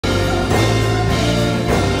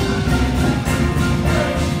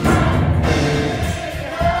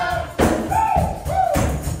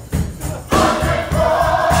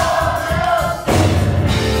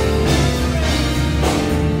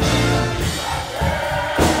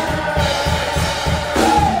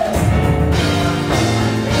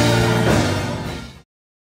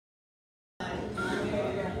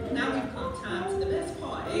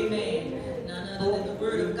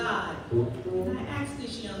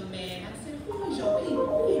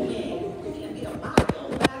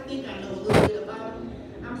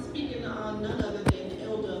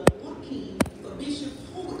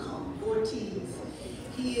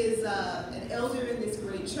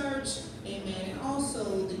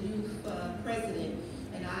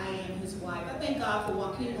God for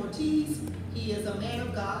Joaquin Ortiz. He is a man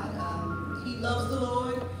of God. He loves the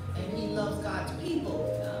Lord, and he loves God's people.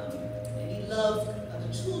 And he loves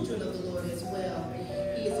the children of the Lord as well.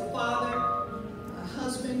 He is a father, a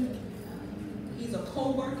husband. He's a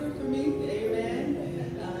co-worker for me. Amen.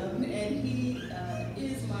 And he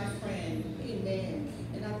is my friend. Amen.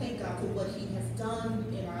 And I thank God for what he has done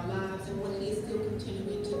in our lives and what he is still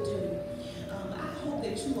continuing to do. I hope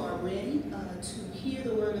that you are ready to hear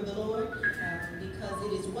the word of the Lord because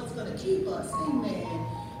it is what's going to keep us. Amen.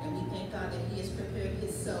 And we thank God that he has prepared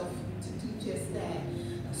himself to do just that.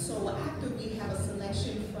 So after we have a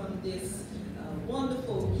selection from this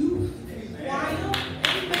wonderful youth choir,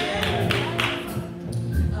 amen,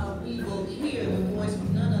 we will hear the voice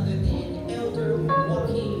from none other than Elder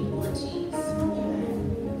Joaquin Ortiz. Amen.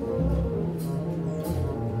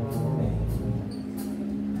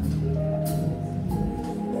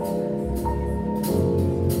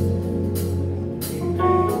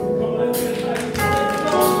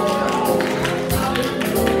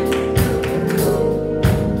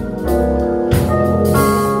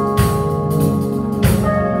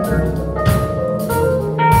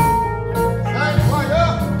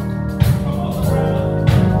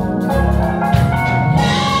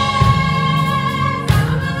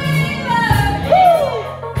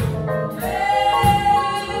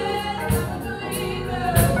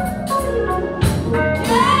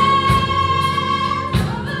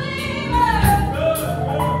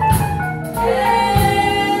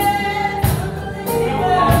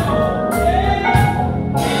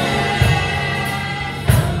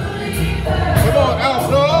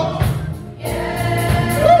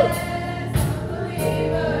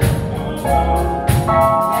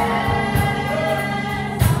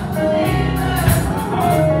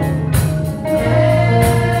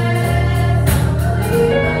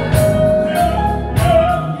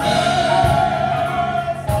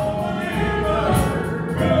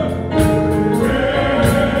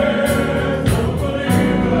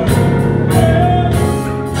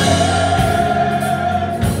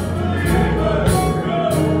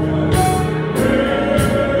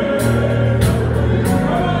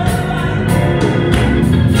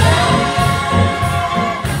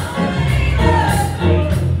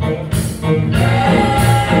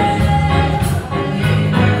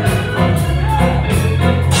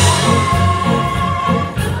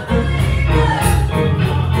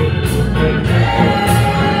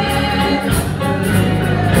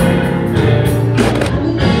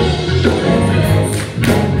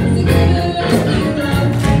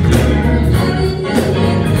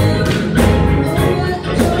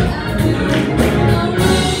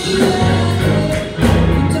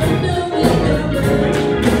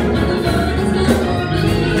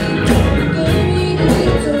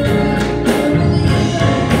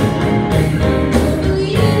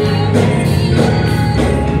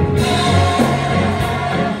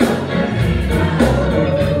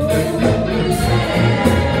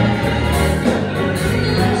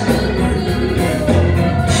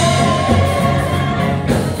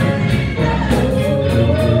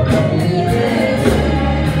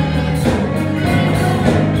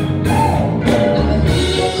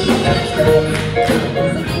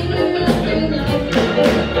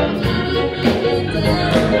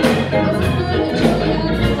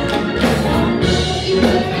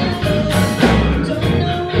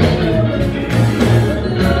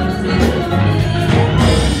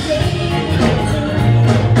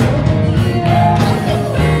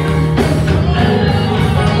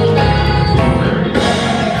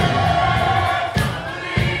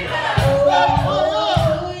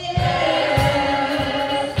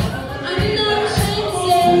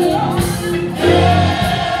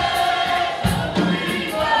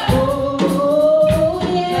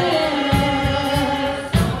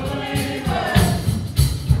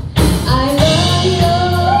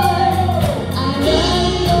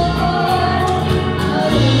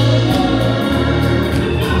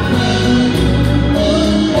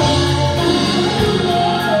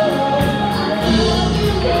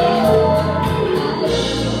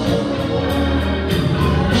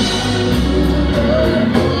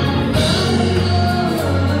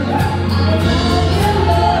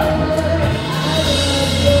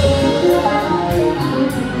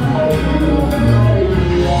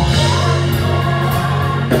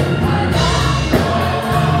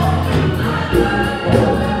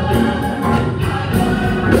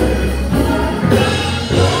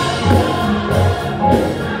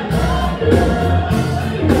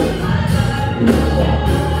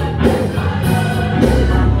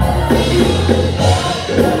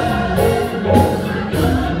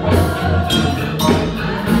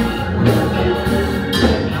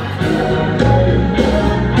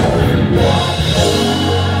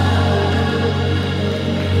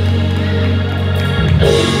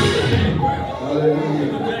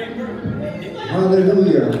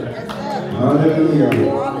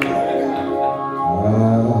 Hallelujah.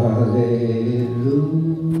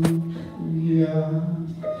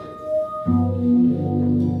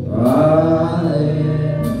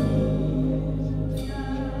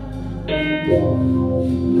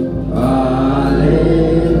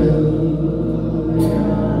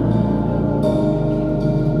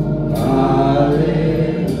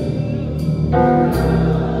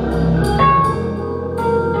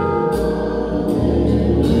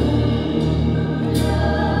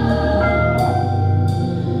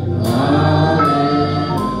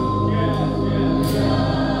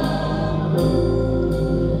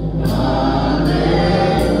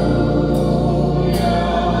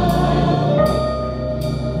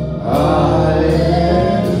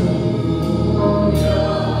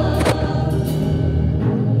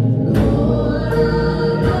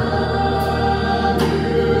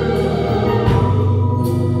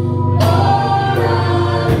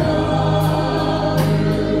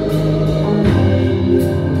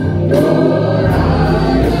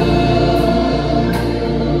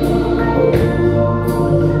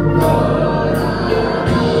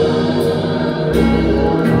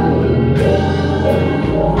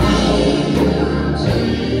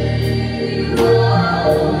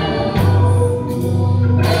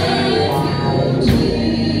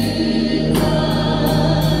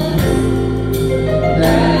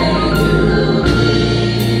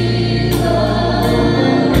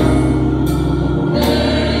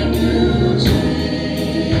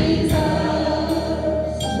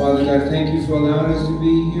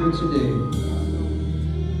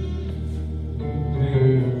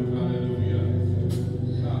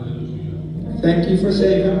 Thank you for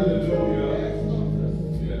saving me.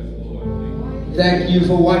 Thank you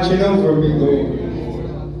for watching over me, Lord.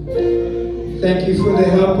 Thank you for the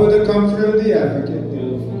help of the comfort of the advocate,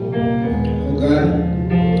 Lord. Oh God,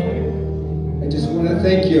 I just want to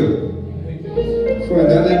thank you for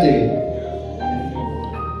another day.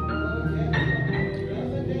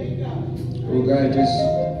 Oh God, just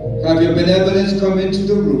have your benevolence come into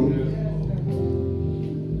the room.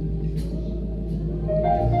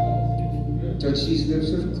 Touch these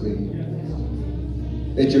lips of clay.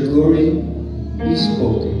 Let your glory be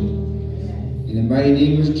spoken. In the mighty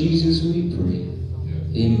name of Jesus we pray.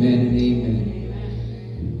 Amen and amen.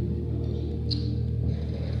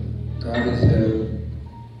 God is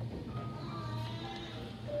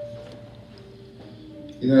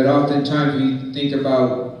that oftentimes we think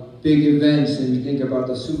about big events and we think about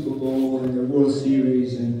the Super Bowl and the World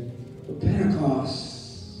Series and the Pentecost.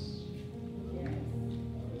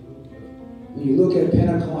 When you look at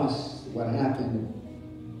Pentecost, what happened,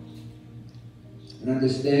 and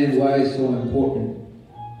understand why it's so important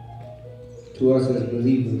to us as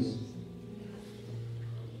believers.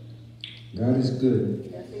 God is good.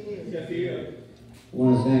 Yes, He is. Yes, He is. I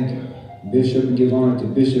want to thank Bishop and give honor to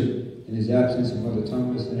Bishop in his absence, and Mother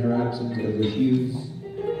Thomas in her absence, of the Hughes,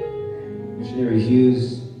 Missionary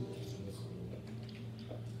Hughes,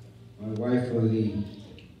 my wife for the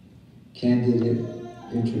candid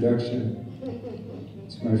introduction.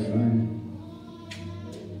 It's my friend.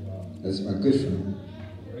 That's my good friend.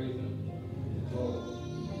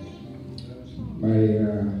 My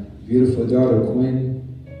beautiful daughter, Quinn.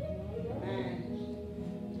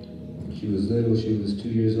 When she was little, she was 2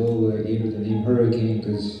 years old. I gave her the name Hurricane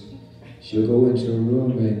because she'll go into a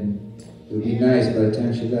room and it would be nice. By the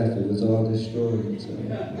time she left, it was all destroyed. So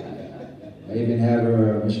I even have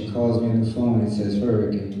her, when she calls me on the phone, it says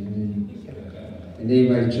Hurricane. I name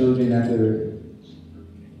my children after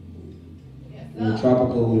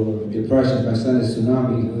tropical depressions. My son is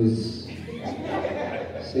Tsunami, who is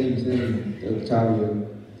same thing, Octavio.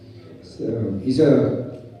 So see,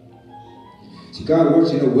 God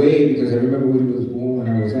works in a way, because I remember when he was born,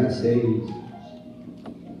 I was not saved.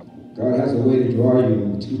 God has a way to draw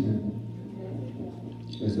you to him.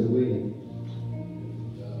 There's a way.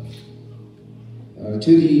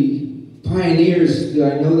 To the pioneers,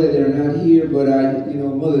 I know that they're not here, but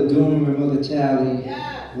Mother Doom and Mother Tally,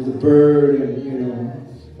 Mother Bird, and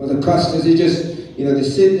Mother Custis, they just, they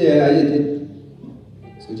sit there.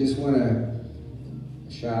 So I just want to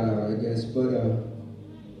shout out, I guess, but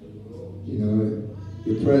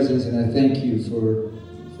your presence, and I thank you for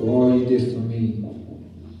all you did for me.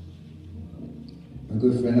 My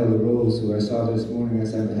good friend Ella Rose, who I saw this morning, I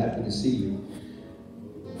said, I'm happy to see you.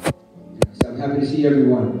 So I'm happy to see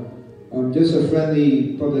everyone. Just a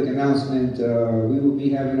friendly public announcement. We will be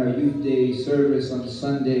having our Youth Day service on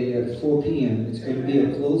Sunday at 4 p.m. It's going to be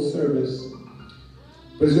a closed service,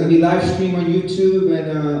 but it's going to be live streamed on YouTube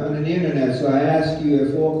and on the internet. So I ask you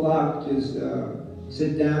at 4 o'clock, just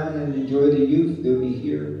sit down and enjoy the youth. They'll be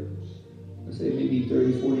here. I'd say maybe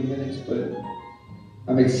 30, 40 minutes, but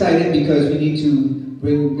I'm excited because we need to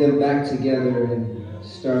bring them back together and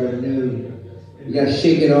start anew. We got to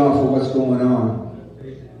shake it off of what's going on.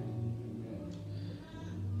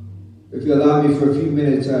 If you allow me for a few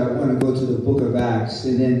minutes, I want to go to the book of Acts.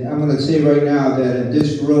 And then I'm going to say right now that in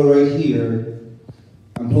this row right here,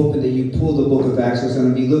 I'm hoping that you pull the book of Acts. I'm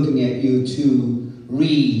going to be looking at you to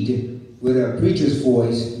read with a preacher's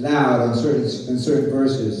voice loud on certain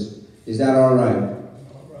verses. Is that all right?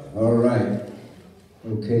 All right.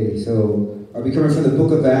 Okay, so I'll be coming from the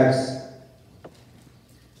book of Acts,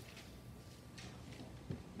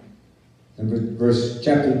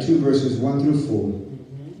 chapter 2, verses 1 through 4.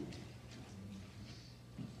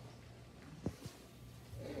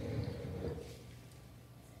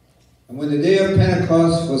 And when the day of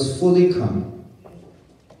Pentecost was fully come,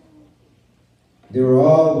 they were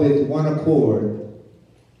all with one accord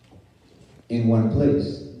in one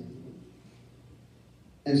place.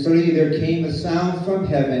 And suddenly there came a sound from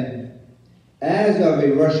heaven as of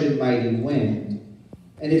a rushing mighty wind,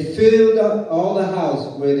 and it filled up all the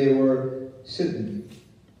house where they were sitting.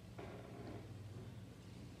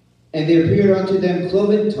 And there appeared unto them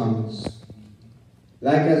cloven tongues,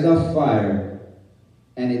 like as of fire,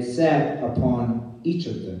 and it sat upon each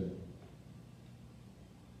of them.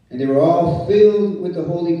 And they were all filled with the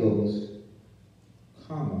Holy Ghost,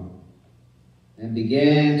 and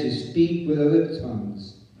began to speak with other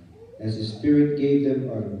tongues, as the Spirit gave them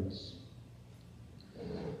utterance.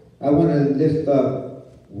 I want to lift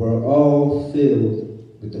up, we're all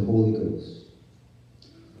filled with the Holy Ghost.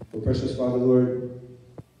 Oh, precious Father, Lord,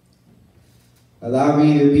 allow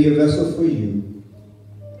me to be a vessel for you.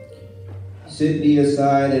 Sit me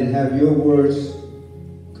aside and have your words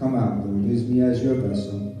come out, Lord. Use me as your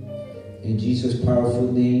vessel. In Jesus'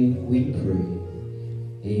 powerful name we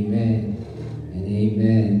pray. Amen and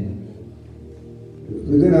amen.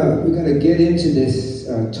 We're gonna get into this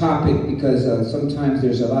topic because sometimes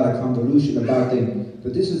there's a lot of convolution about them.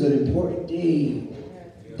 But this is an important day.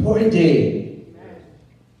 Important day.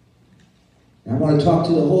 And I want to talk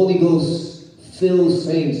to the Holy Ghost filled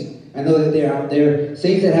saints. I know that they're out there,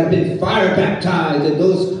 saints that have been fire baptized, and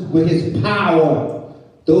those with his power,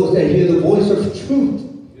 those that hear the voice of truth.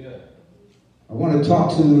 Yeah. I want to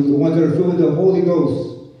talk to the ones that are filled with the Holy Ghost,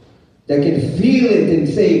 that can feel it and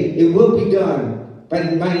say, it will be done by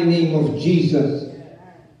the mighty name of Jesus.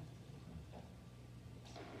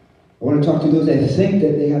 I want to talk to those that think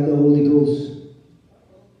that they have the Holy Ghost,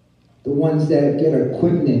 the ones that get a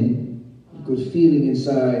quickening, a good feeling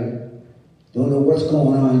inside. Don't know what's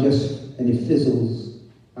going on, and it fizzles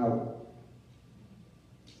out.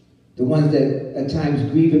 The ones that at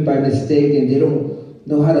times grieve it by mistake and they don't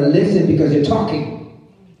know how to listen because you're talking.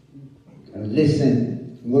 Gotta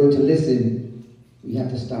listen. In order to listen, we have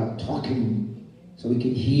to stop talking so we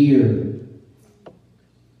can hear.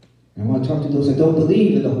 And I want to talk to those that don't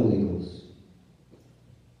believe in the Holy Ghost.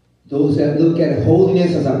 Those that look at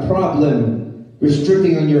holiness as a problem,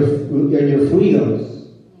 restricting on your freedoms.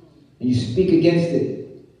 And you speak against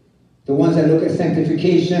it. The ones that look at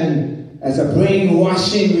sanctification as a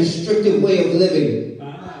brainwashing, restrictive way of living.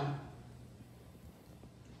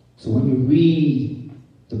 So when you read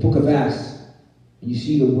the book of Acts, and you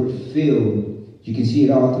see the word filled, you can see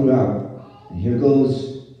it all throughout. And here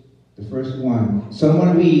goes the first one.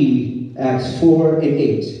 Someone read Acts 4 and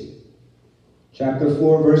 8. Chapter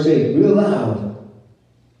 4, verse 8. Real loud.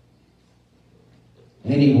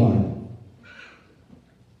 Anyone.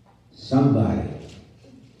 Somebody.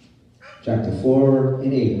 Chapter 4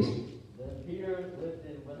 and 8. Then Peter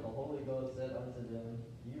lifted when the Holy Ghost said unto them,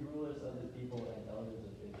 ye rulers of the people and elders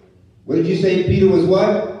of Israel. What did you say Peter was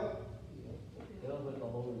what? Filled with the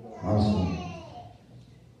Holy Ghost. Awesome.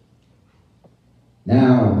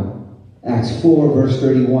 Now, Acts 4 verse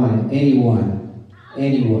 31. Anyone.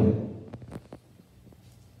 Anyone.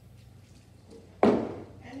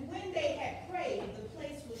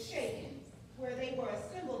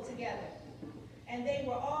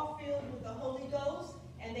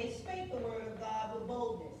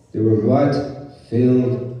 They were what?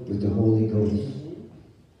 Filled with the Holy Ghost.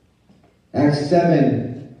 Acts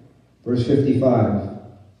 7, verse 55.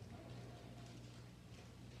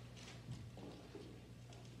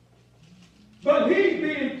 But he,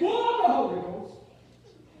 being full of the Holy Ghost,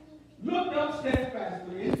 looked up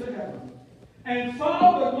steadfastly into heaven, and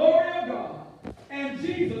saw the glory of God, and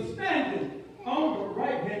Jesus standing on the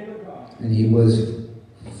right hand of God. And he was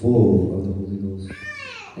full of the Holy Ghost.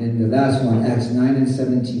 And the last one, Acts 9 and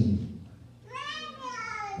 17.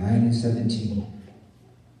 9 and 17.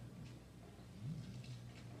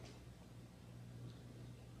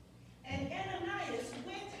 And Ananias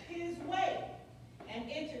went his way,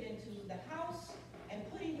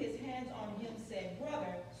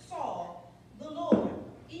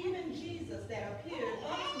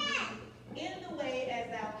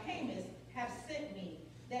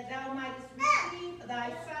 that thou mightest receive thy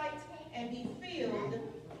sight and be filled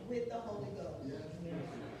with the Holy Ghost.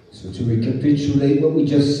 So to recapitulate what we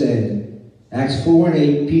just said, Acts 4 and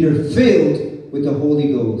 8, Peter filled with the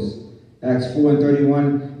Holy Ghost. Acts 4 and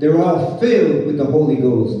 31, they were all filled with the Holy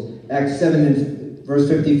Ghost. Acts 7 and verse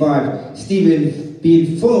 55, Stephen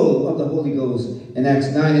being full of the Holy Ghost. And Acts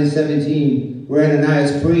 9 and 17, where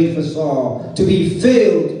Ananias prayed for Saul to be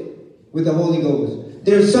filled with the Holy Ghost.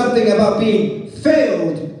 There's something about being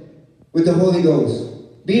filled with the Holy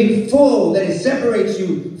Ghost. Being full that it separates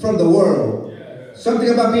you from the world. Something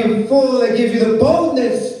about being full that gives you the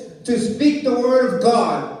boldness to speak the word of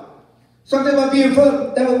God. Something about being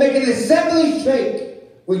full that will make an assembly shake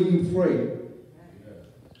when you pray.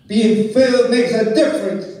 Being filled makes a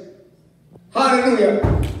difference.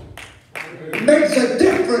 Hallelujah. It makes a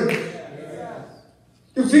difference.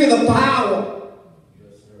 You feel the power.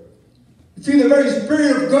 You feel the very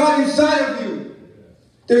Spirit of God inside of you.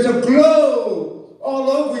 There's a glow all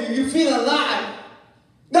over you. You feel alive.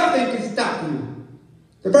 Nothing can stop you.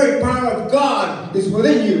 The very power of God is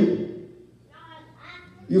within you.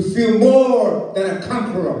 You feel more than a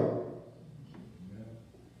conqueror.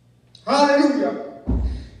 Hallelujah.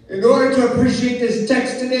 In order to appreciate this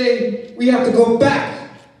text today, we have to go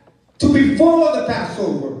back to before the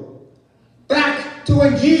Passover. Back to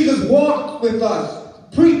when Jesus walked with us,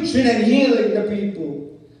 preaching and healing the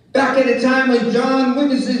people. Back at the time when John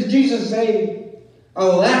witnesses Jesus say, I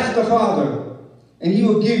will ask the Father, and he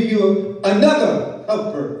will give you another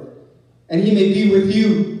helper, and he may be with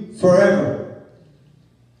you forever.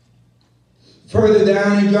 Further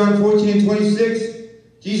down in John 14 and 26,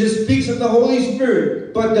 Jesus speaks of the Holy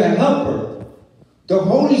Spirit, but the helper, the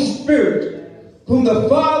Holy Spirit, whom the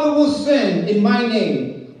Father will send in my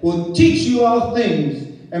name, will teach you all things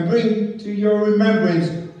and bring to your remembrance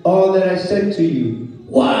all that I said to you.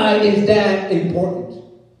 Why is that important?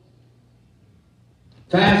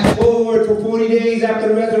 Fast forward for 40 days after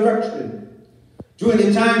the resurrection. During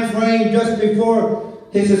the time frame just before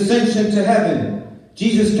his ascension to heaven,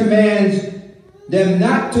 Jesus commands them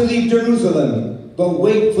not to leave Jerusalem, but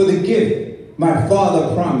wait for the gift my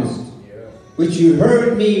Father promised, which you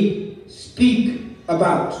heard me speak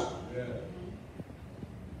about.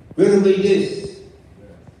 Literally this.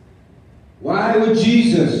 Why would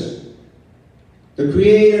Jesus, the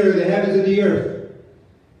creator of the heavens and the earth,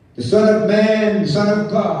 the Son of Man, the Son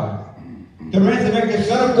of God, the resurrected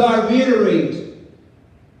Son of God, reiterate,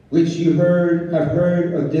 which you have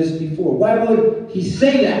heard of this before? Why would he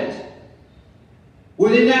say that? Were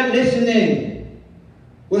they not listening?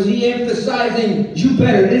 Was he emphasizing, you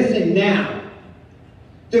better listen now?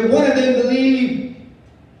 Did one of them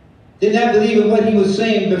did not believe in what he was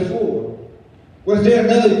saying before? Was there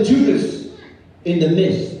another Judas in the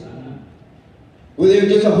midst? Were there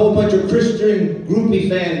just a whole bunch of Christian groupie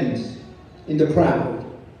fans in the crowd?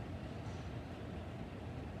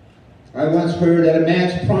 I once heard that a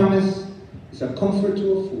man's promise is a comfort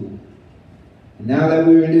to a fool. And now that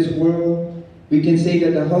we're in this world, we can say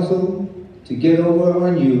that the hustle to get over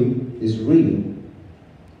on you is real.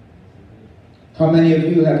 How many of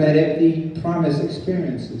you have had empty promise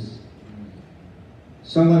experiences?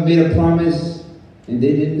 Someone made a promise and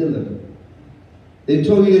they didn't deliver. They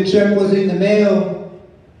told you the check was in the mail,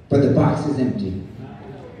 but the box is empty.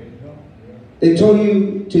 They told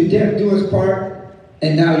you to death do us part,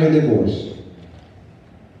 and now you're divorced.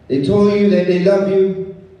 They told you that they love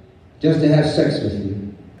you just to have sex with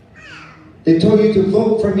you. They told you to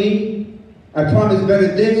vote for me. I promise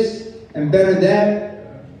better this and better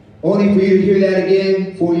that, only for you to hear that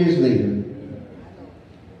again 4 years later.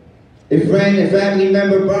 A friend, a family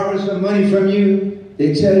member borrows some money from you,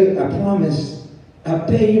 they tell you, I promise, I'll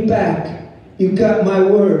pay you back. You got my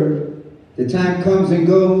word. The time comes and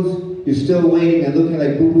goes, you're still waiting and looking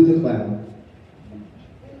like Boo Boo the Clown.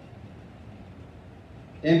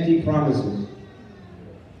 Empty promises.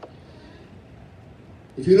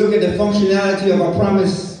 If you look at the functionality of a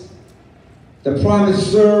promise, the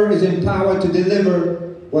promisor is empowered to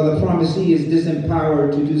deliver, while the promisee is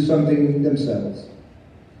disempowered to do something themselves.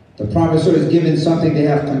 The promisor is given something they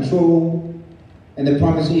have control, and the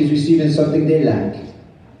promisee is receiving something they lack.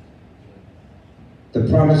 The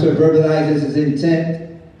promiser verbalizes his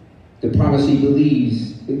intent. The promisee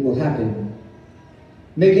believes it will happen.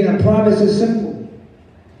 Making a promise is simple.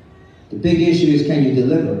 The big issue is, can you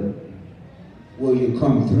deliver? Will you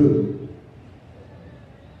come through?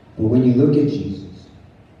 But when you look at Jesus,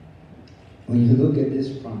 when you look at this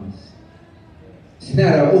promise, it's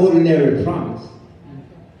not an ordinary promise.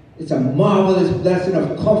 It's a marvelous blessing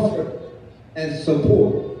of comfort and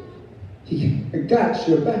support. He got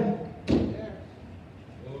your back.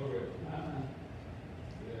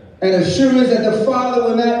 an assurance that the Father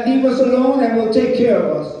will not leave us alone and will take care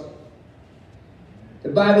of us. The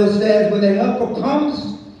Bible says, when the Helper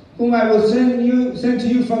comes, whom I will send to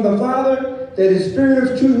you from the Father, that the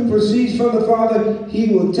Spirit of truth who proceeds from the Father,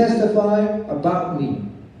 he will testify about me.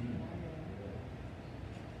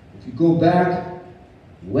 If you go back,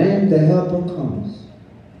 when the Helper comes.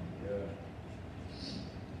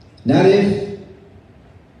 Not if,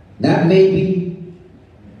 not maybe,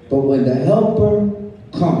 but when the Helper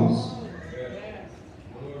comes.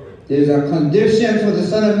 There's a condition for the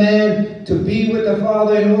Son of Man to be with the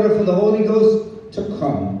Father in order for the Holy Ghost to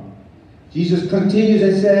come. Jesus continues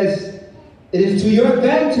and says, it is to your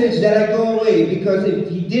advantage that I go away, because if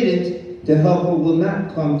he didn't, the Helper will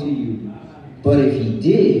not come to you. But if he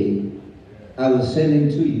did, I will send him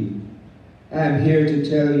to you. I am here to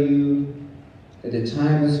tell you that the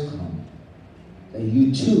time has come, that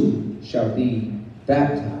you too shall be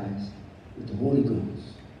baptized with the Holy Ghost.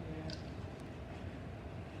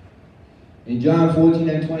 In John 14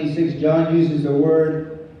 and 26, John uses the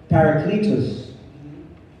word parakletos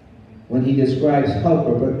when he describes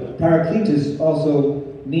helper, but parakletos also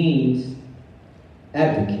means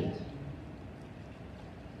advocate.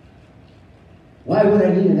 Why would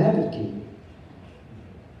I need an advocate?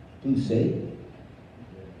 Do say?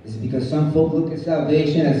 Is it because some folk look at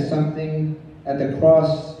salvation as something at the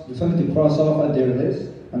cross, something to cross off on their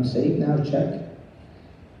list? I'm saved now, check.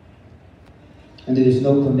 And there is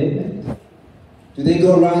no commitment. Do they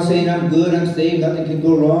go around saying, I'm good, I'm saved, nothing can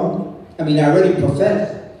go wrong? I mean, I already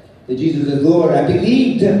professed that Jesus is Lord. I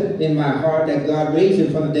believed in my heart that God raised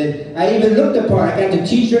him from the dead. I even looked the part. I got the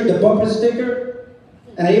t-shirt, the bumper sticker,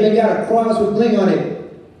 and I even got a cross with bling on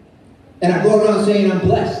it. And I go around saying, I'm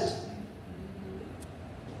blessed.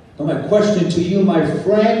 But my question to you, my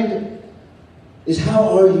friend, is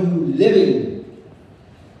how are you living?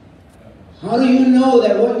 How do you know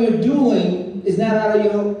that what you're doing is not out of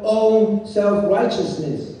your own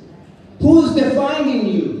self-righteousness? Who's defining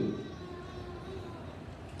you?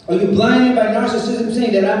 Are you blinded by narcissism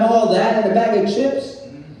saying that I'm all that in a bag of chips?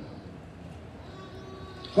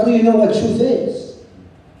 How do you know what truth is?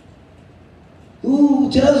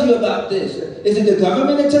 Who tells you about this? Is it the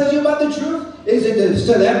government that tells you about the truth? Is it the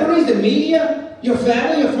celebrities, the media, your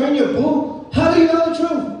family, your friend, your boo? How do you know the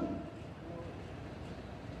truth?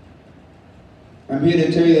 I'm here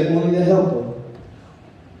to tell you that only the Helper,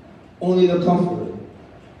 only the Comforter,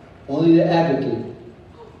 only the Advocate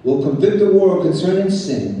will convict the world concerning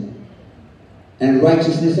sin and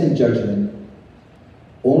righteousness and judgment.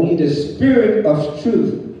 Only the Spirit of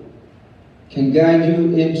truth can guide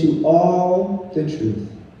you into all the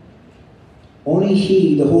truth. Only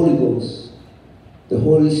He, the Holy Ghost, the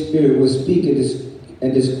Holy Spirit, will speak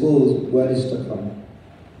and disclose what is to come.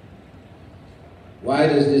 Why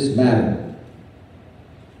does this matter?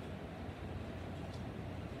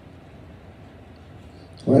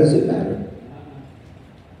 Why does it matter?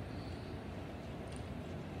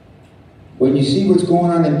 When you see what's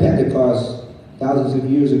going on in Pentecost, thousands of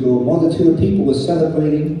years ago, a multitude of people were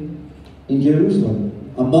celebrating in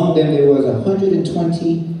Jerusalem. Among them there was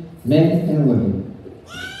 120 men and women,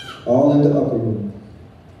 all in the upper room.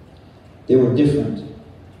 They were different.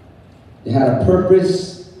 They had a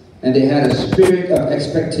purpose and they had a spirit of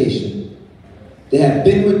expectation. They had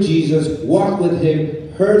been with Jesus, walked with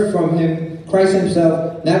him, heard from him, Christ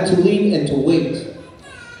himself, not to lean and to wait.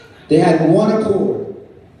 They had one accord,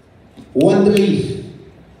 one belief,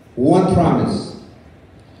 one promise,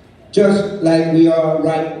 just like we are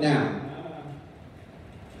right now.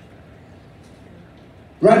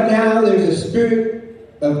 Right now, there's a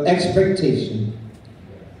spirit of expectation.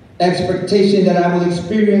 Expectation that I will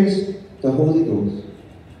experience the Holy Ghost.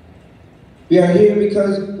 We are here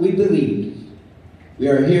because we believe. We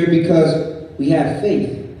are here because we have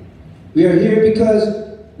faith. We are here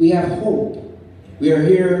because we have hope. We are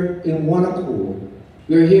here in one accord.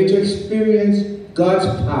 We are here to experience God's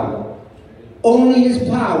power. Only His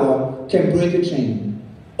power can break a chain.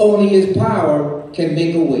 Only His power can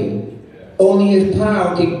make a way. Only His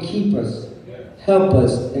power can keep us, help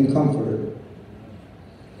us, and comfort us.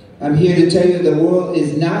 I'm here to tell you the world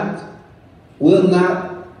is not, will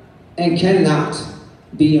not, and cannot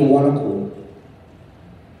be in one accord.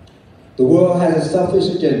 The world has a selfish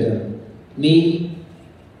agenda. Me,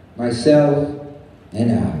 myself,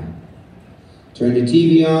 and I. Turn the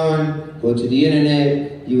TV on, go to the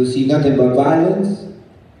internet, you will see nothing but violence,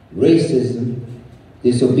 racism,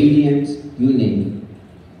 disobedience, you name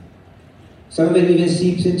it. Some of it even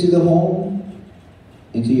seeps into the home,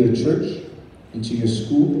 into your church, into your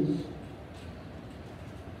schools.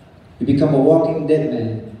 You become a walking dead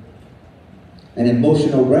man, an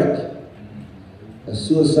emotional wreck,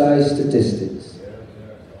 suicide statistics.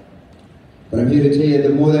 But I'm here to tell you, the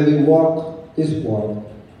more that we walk this walk,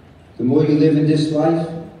 the more you live in this life,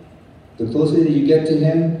 the closer that you get to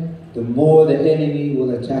Him, the more the enemy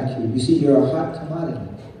will attack you. You see, you're a hot commodity.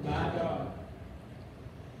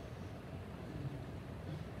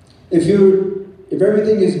 If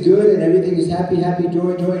everything is good and everything is happy,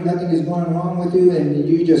 joy, nothing is going wrong with you, and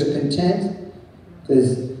you're just content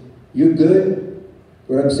because you're good,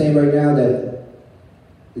 what I'm saying right now, that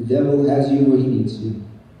the devil has you where he needs you.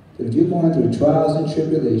 But if you're going through trials and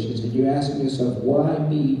tribulations and you're asking yourself, why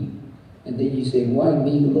me? And then you say, why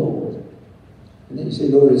me, Lord? And then you say,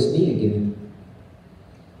 Lord, it's me again.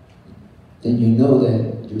 Then you know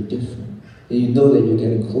that you're different. Then you know that you're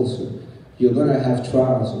getting closer. You're going to have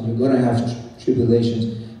trials and you're going to have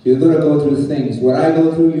tribulations. You're going to go through things. What I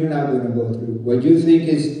go through, you're not going to go through. What you think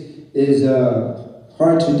is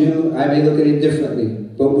hard to do, I may look at it differently.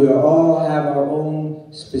 But we all have our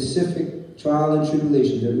own specific trial and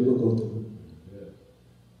tribulations that we will go through.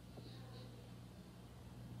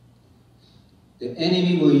 The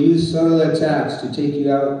enemy will use subtle attacks to take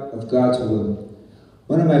you out of God's will.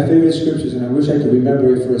 One of my favorite scriptures, and I wish I could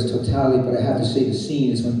remember it for its totality, but I have to say the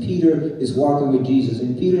scene, is when Peter is walking with Jesus,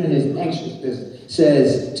 and Peter in his anxiousness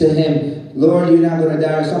says to him, Lord, you're not going to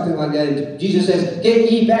die, or something like that. And Jesus says,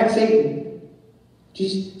 get ye back, Satan.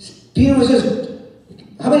 Peter was just,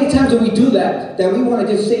 how many times do we do that? That we want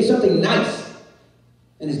to just say something nice,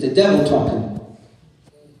 and it's the devil talking.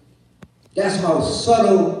 That's how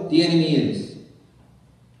subtle the enemy is.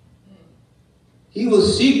 He will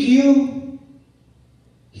seek you,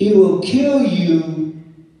 he will kill you,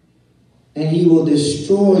 and he will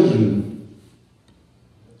destroy you.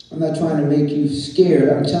 I'm not trying to make you scared.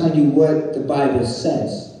 I'm telling you what the Bible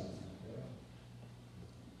says.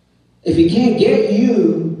 If he can't get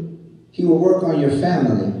you, he will work on your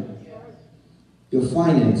family, your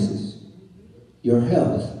finances, your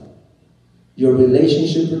health, your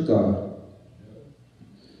relationship with God.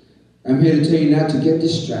 I'm here to tell you not to get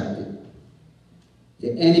distracted.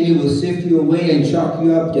 The enemy will sift you away and chalk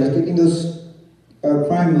you up. Just getting those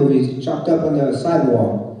crime movies chalked up on the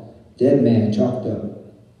sidewalk. Dead man chalked up.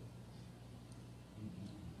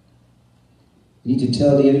 You need to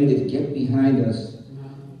tell the enemy to get behind us.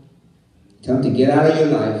 Tell him to get out of your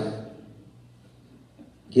life.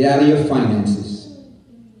 Get out of your finances.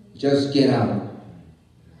 Just get out.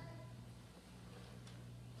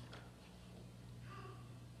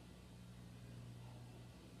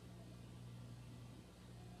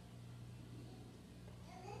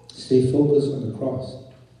 Stay focused on the cross.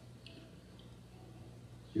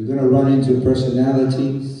 You're going to run into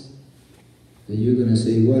personalities that you're going to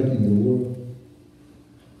say, what in the world?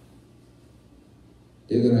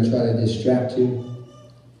 They're going to try to distract you.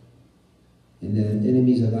 And the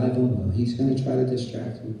enemy's alive and well. He's going to try to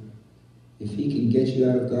distract you. If he can get you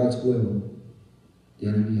out of God's will, the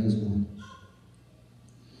enemy has won.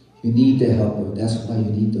 You need the helper. That's why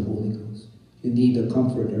you need the Holy Ghost. You need the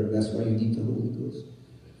comforter. That's why you need the Holy Ghost.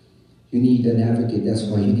 You need an advocate. That's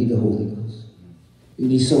why you need the Holy Ghost. You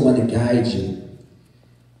need someone to guide you.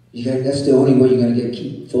 That's the only way you're going to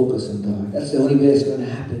keep focus on God. That's the only way it's going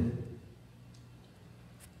to happen.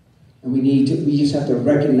 And we just have to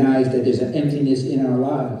recognize that there's an emptiness in our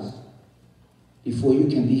lives before you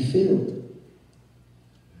can be filled.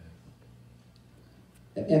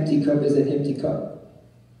 An empty cup is an empty cup.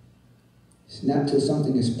 It's not until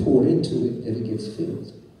something is poured into it that it gets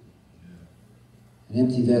filled. An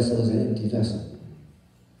empty vessel is an empty vessel.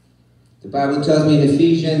 The Bible tells me in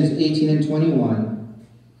Ephesians 18 and 21,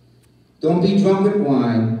 don't be drunk with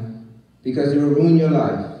wine because it will ruin your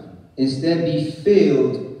life. Instead, be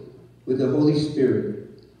filled with the Holy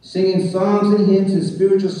Spirit, singing psalms and hymns and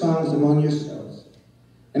spiritual songs among yourselves,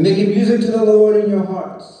 and making music to the Lord in your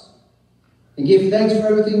hearts, and give thanks for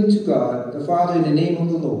everything to God, the Father, in the name of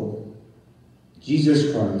the Lord,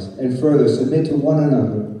 Jesus Christ, and further submit to one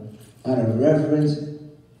another out of reverence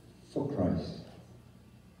for Christ.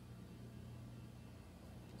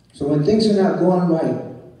 So when things are not going right,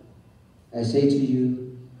 I say to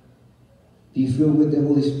you, be filled with the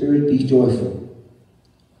Holy Spirit, be joyful,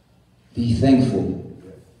 be thankful,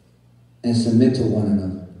 and submit to one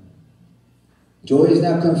another. Joy is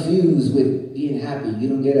not confused with being happy. You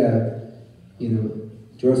don't get a,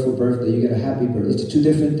 joyful birthday, you get a happy birthday. It's two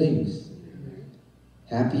different things.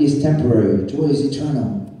 Happy is temporary, joy is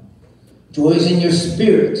eternal. Joy is in your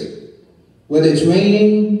spirit. Whether it's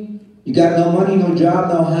raining, you got no money, no job,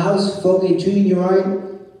 no house, folk ain't treating you right,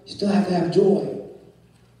 you still have to have joy.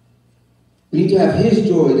 We need to have his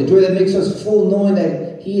joy, the joy that makes us full, knowing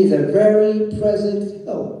that he is a very present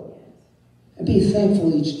help. And be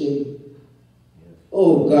thankful each day.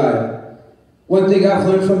 Oh God. One thing I've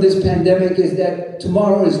learned from this pandemic is that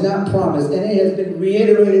tomorrow is not promised, and it has been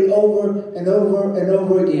reiterated over and over and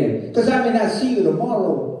over again. Because I may not see you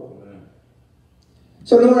tomorrow.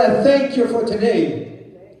 So Lord, I thank you for today.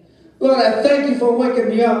 Lord, I thank you for waking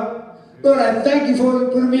me up. Lord, I thank you for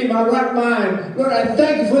putting me in my right mind. Lord, I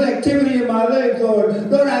thank you for the activity in my legs, Lord.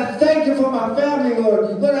 Lord, I thank you for my family,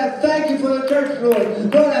 Lord. Lord, I thank you for the church,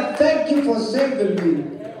 Lord. Lord, I thank you for saving me.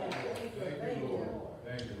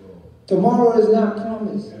 Tomorrow is not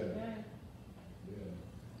promised.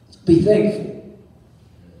 Be thankful.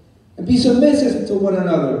 And be submissive to one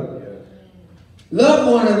another.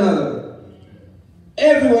 Love one another.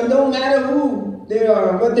 Everyone, no matter who they are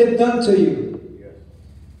and what they've done to you.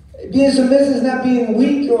 Being submissive is not being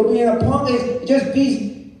weak or being a punk. It's just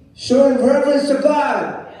be showing reverence to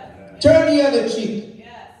God. Turn the other cheek.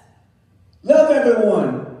 Love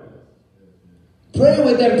everyone. Pray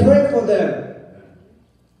with them. Pray for them.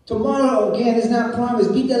 Tomorrow, again, is not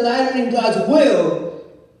promised. Be delighted in God's will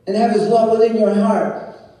and have His love within your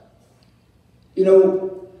heart. You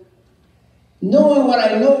know, knowing what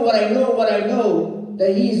I know,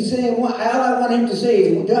 that He's saying, all I want Him to say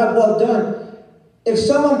is, job well done. If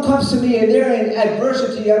someone comes to me and they're in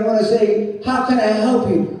adversity, I'm going to say, how can I help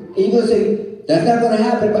you? And you're going to say, that's not going to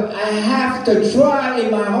happen, but I have to try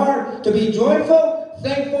in my heart to be joyful,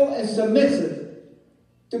 thankful, and submissive.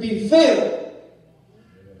 To be filled.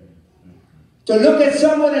 To look at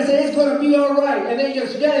someone and say, it's going to be all right, and they're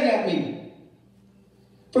just yelling at me.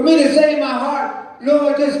 For me to say in my heart,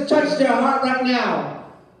 Lord, just touch their heart right now.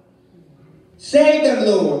 Save them,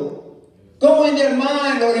 Lord. Go in their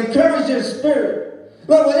mind, Lord. Encourage their spirit.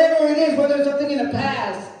 Lord, whatever it is, whether it's something in the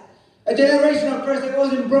past, a generational curse that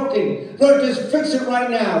wasn't broken, Lord, just fix it right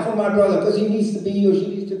now for my brother, because he needs to be or she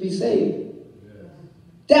needs to be saved.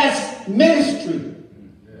 That's ministry.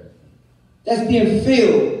 That's being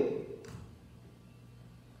filled.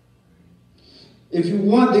 If you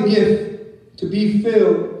want the gift to be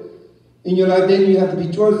filled in your life, then you have to be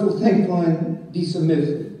joyful, thankful, and be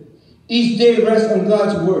submissive. Each day rest on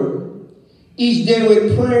God's word. Each day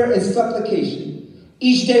with prayer and supplication.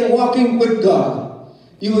 Each day walking with God.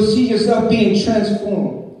 You will see yourself being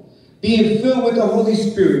transformed, being filled with the Holy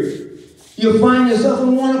Spirit. You'll find yourself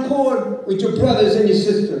in one accord with your brothers and your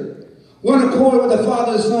sister. One accord with the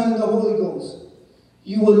Father, the Son, and the Holy Ghost.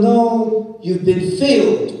 You will know you've been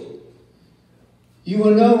filled. You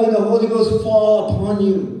will know when the Holy Ghost fall upon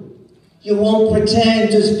you. You won't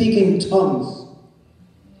pretend to speak in tongues.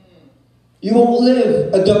 You won't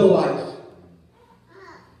live a double life.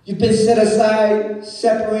 You've been set aside,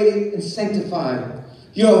 separated, and sanctified.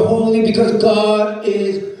 You're holy because God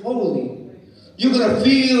is holy. You're going to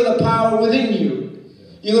feel the power within you.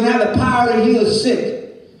 You're going to have the power to heal the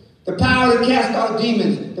sick, the power to cast out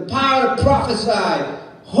demons, the power to prophesy,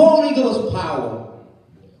 Holy Ghost power.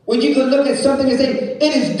 When you can look at something and say, it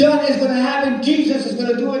is done, it's going to happen, Jesus is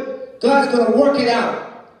going to do it, God's going to work it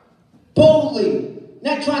out. Boldly.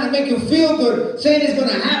 Not trying to make you feel good, saying it's going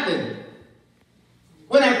to happen.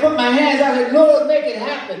 When I put my hands out, I say, Lord, make it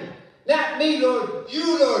happen. Not me, Lord.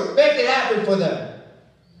 You, Lord, make it happen for them.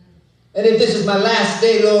 And if this is my last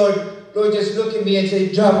day, Lord, just look at me and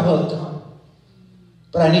say, job well done.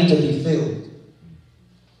 But I need to be filled.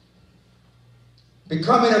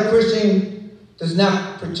 Becoming a Christian does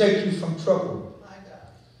not protect you from trouble.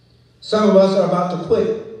 Some of us are about to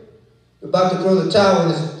quit. We're about to throw the towel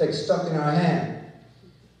and it's like stuck in our hand.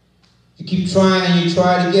 You keep trying and you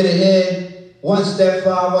try to get ahead, one step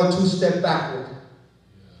forward, two step backward.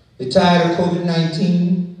 You're tired of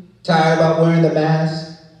COVID-19, tired about wearing the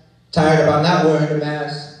mask, tired about not wearing the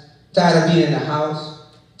mask, tired of being in the house,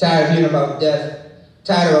 tired of hearing about death,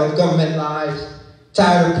 tired of government lies,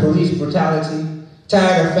 tired of police brutality,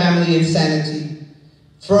 tired of family insanity.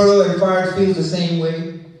 Furloughed and fired feels the same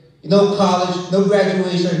way. No college, no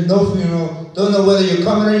graduation, no funeral. Don't know whether you're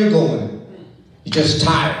coming or you're going. You're just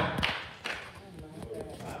tired.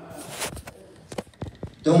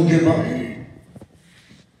 Don't give up.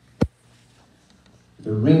 If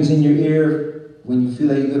it rings in your ear when you feel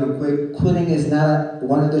like you're going to quit, quitting is not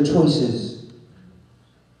one of the choices.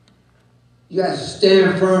 You got to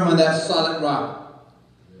stand firm on that solid rock.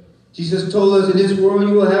 Jesus told us, in this world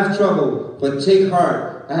you will have trouble, but take heart.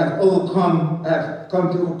 I have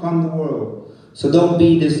come to overcome the world. So don't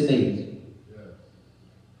be dismayed.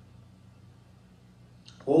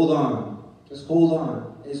 Hold on. Just hold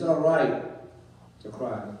on. It's all right to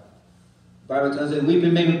cry. The Bible tells us,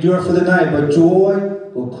 weeping may endure for the night, but joy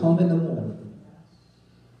will come in the morning.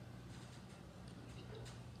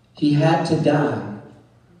 He had to die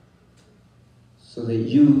so that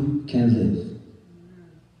you can live.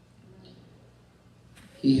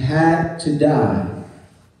 He had to die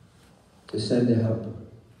to send a helper.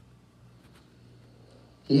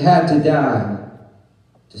 He had to die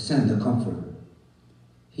to send the comforter.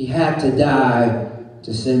 He had to die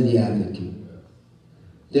to send the advocate.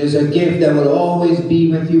 There's a gift that will always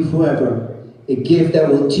be with you forever. A gift that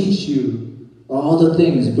will teach you all the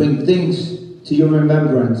things, bring things to your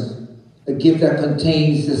remembrance. A gift that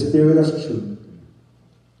contains the spirit of truth.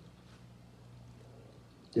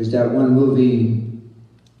 There's that one movie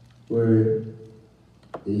where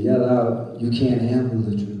they yell out, "You can't handle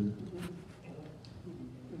the truth."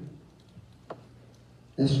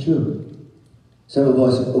 That's true. Some of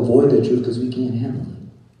us avoid the truth because we can't handle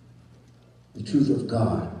it. The truth of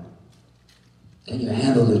God. Can you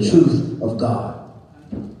handle the truth of God?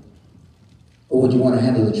 Or would you want to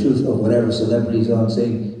handle the truth of whatever celebrities are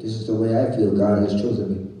saying, "This is the way I feel God has chosen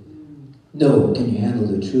me"? No, can you handle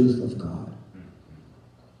the truth of God?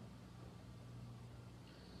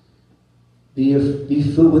 Be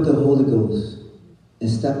filled with the Holy Ghost and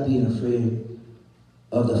stop being afraid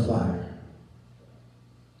of the fire.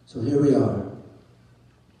 So here we are.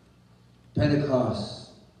 Pentecost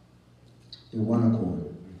in one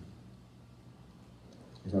accord.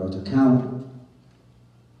 If I were to count,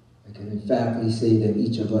 I can emphatically say that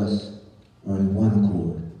each of us are in one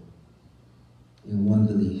accord, in one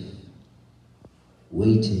belief,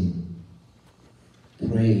 waiting,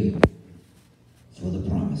 praying for the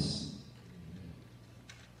promise.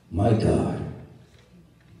 My God,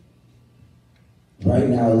 right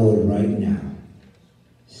now, Lord, right now,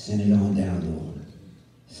 send it on down, Lord.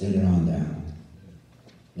 Send it on down.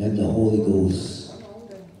 Let the Holy Ghost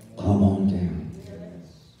come on down.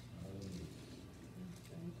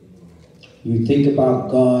 You think about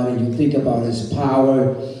God and you think about His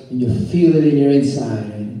power and you feel it in your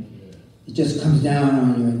inside and it just comes down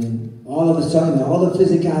on you, and then all of a sudden all the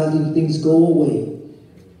physicality things go away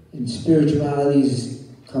and spirituality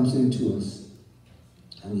comes into us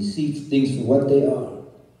and we see things for what they are.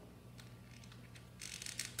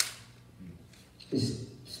 His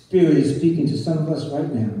Spirit is speaking to some of us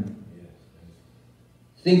right now.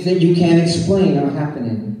 Things that you can't explain are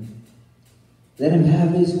happening. Let Him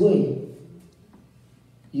have His way.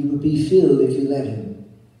 You will be filled if you let Him.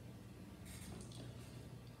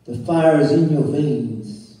 The fire is in your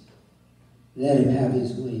veins. Let Him have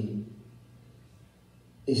His way.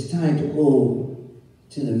 It's time to go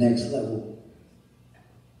to the next level.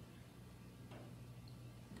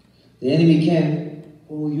 The enemy can't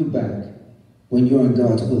hold you back when you're in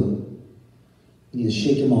God's will. You need to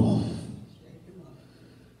shake him off.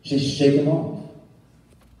 Just shake him off.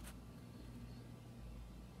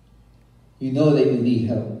 You know that you need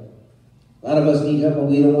help. A lot of us need help and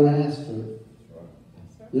we don't want to ask for it.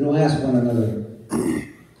 We don't ask one another.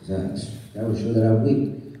 That would show that I'm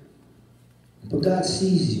weak. But God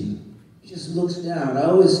sees you. He just looks down. I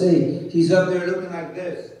always say, He's up there looking like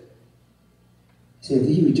this. He said, if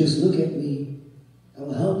He would just look at me, I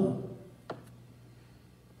will help Him.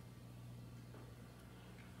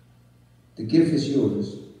 The gift is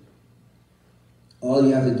yours. All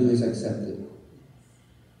you have to do is accept it.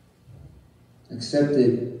 Accept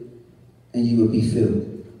it, and you will be filled.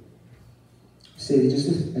 I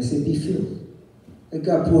said, be filled. Let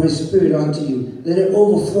God pour His Spirit onto you. Let it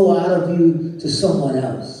overflow out of you to someone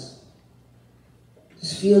else.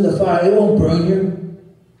 Just feel the fire. It won't burn you.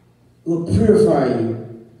 It will purify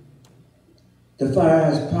you. The fire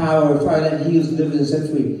has power. The fire that heals, delivers, and sets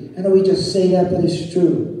free. I know we just say that, but it's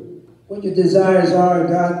true. What your desires are,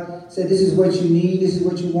 God said, this is what you need, this is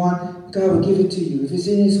what you want. God will give it to you. If it's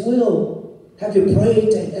in His will, have you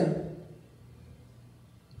prayed to Him.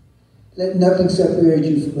 Let nothing separate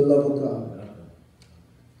you from the love of God.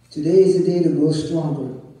 Today is the day to grow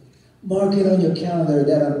stronger. Mark it on your calendar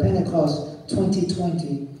that on Pentecost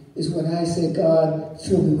 2020 is when I say, God,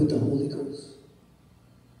 fill me with the Holy Ghost.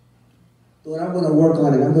 Lord, I'm going to work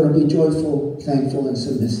on it. I'm going to be joyful, thankful, and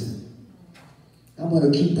submissive. I'm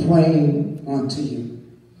going to keep praying unto you.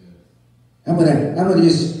 I'm going to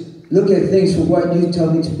just look at things for what you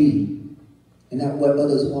tell me to be and not what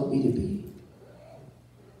others want me to be.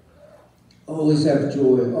 Always have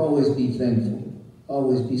joy. Always be thankful.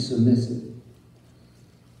 Always be submissive.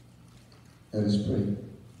 Let us pray.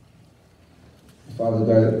 Father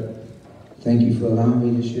God, thank you for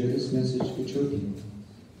allowing me to share this message with your people.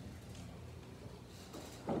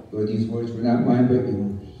 Lord, these words were not mine but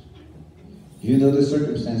yours. You know the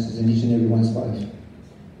circumstances in each and every one's life.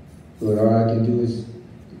 Lord, all I can do is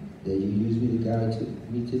that you use me to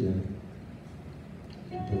guide me to them.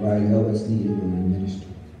 And provide help as needed in your ministry.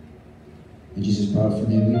 In Jesus' powerful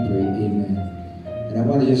name we pray, amen. And I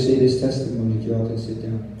want to just say this testimony, if y'all can sit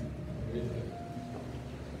down.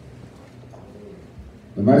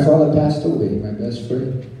 When my father passed away, my best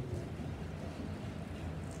friend,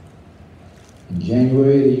 in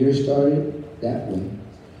January, the year started that way.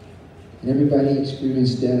 And everybody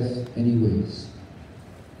experienced death anyways.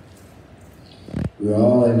 We're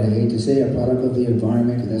all, and I hate to say, a product of the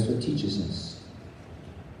environment, because that's what teaches us.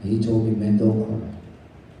 And he told me, men don't cry.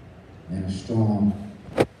 Men are strong.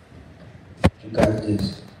 You got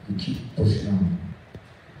this. You keep pushing on.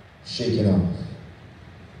 Shake it off.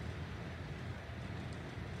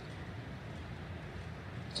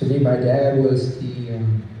 To me, my dad was he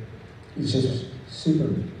was just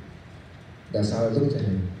Superman. That's how I looked at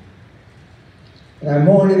him. And I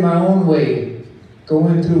mourned in my own way,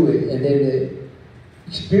 going through it, and then the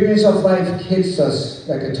experience of life hits us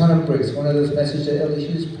like a ton of bricks. One of those messages that Elder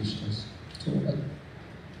Hughes preached us.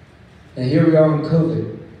 And here we are in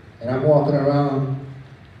COVID, and I'm walking around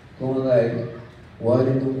going like, what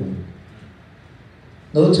in the world?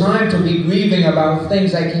 No time to be grieving about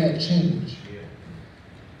things I can't change.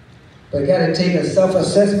 But I got to take a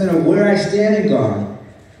self-assessment of where I stand in God.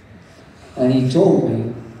 And he told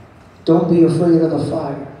me, don't be afraid of the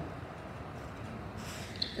fire.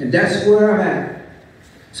 And that's where I'm at.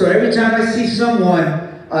 So every time I see someone,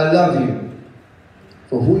 I love you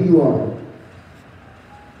for who you are.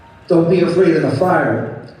 Don't be afraid of the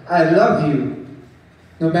fire. I love you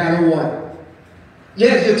no matter what.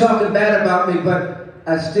 Yes, you're talking bad about me, but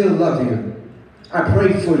I still love you. I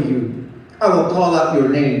pray for you. I will call out your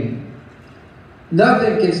name.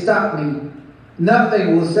 Nothing can stop me.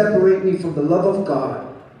 Nothing will separate me from the love of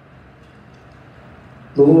God.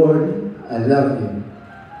 Lord, I love you.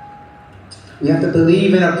 We have to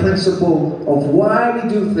believe in a principle of why we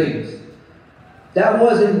do things. That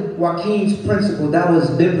wasn't Joaquin's principle. That was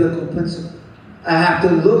biblical principle. I have to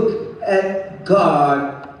look at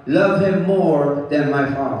God, love him more than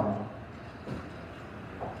my father.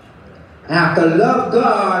 I have to love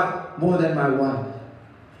God more than my wife.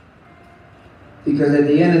 Because at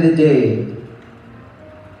the end of the day,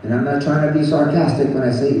 and I'm not trying to be sarcastic when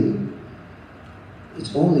I say it,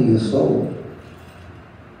 it's only your soul.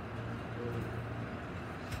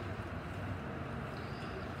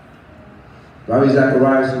 Ravi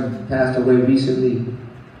Zacharias, who passed away recently,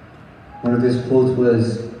 one of his quotes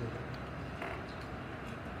was,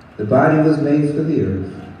 the body was made for the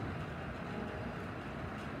earth.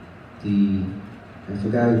 I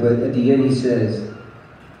forgot it, but at the end he says,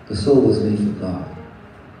 the soul was made for God.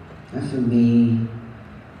 Not for me,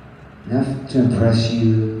 not to impress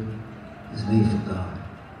you. It was made for God.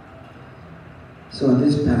 So on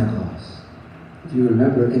this Pentecost, if you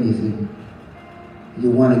remember anything, you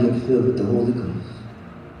want to get filled with the Holy Ghost.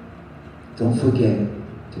 Don't forget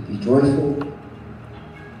to be joyful,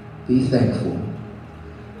 be thankful,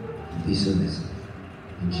 and be submissive.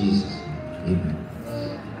 In Jesus' name, amen.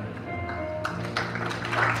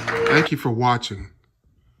 Thank you for watching.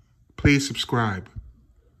 Please subscribe.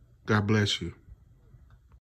 God bless you.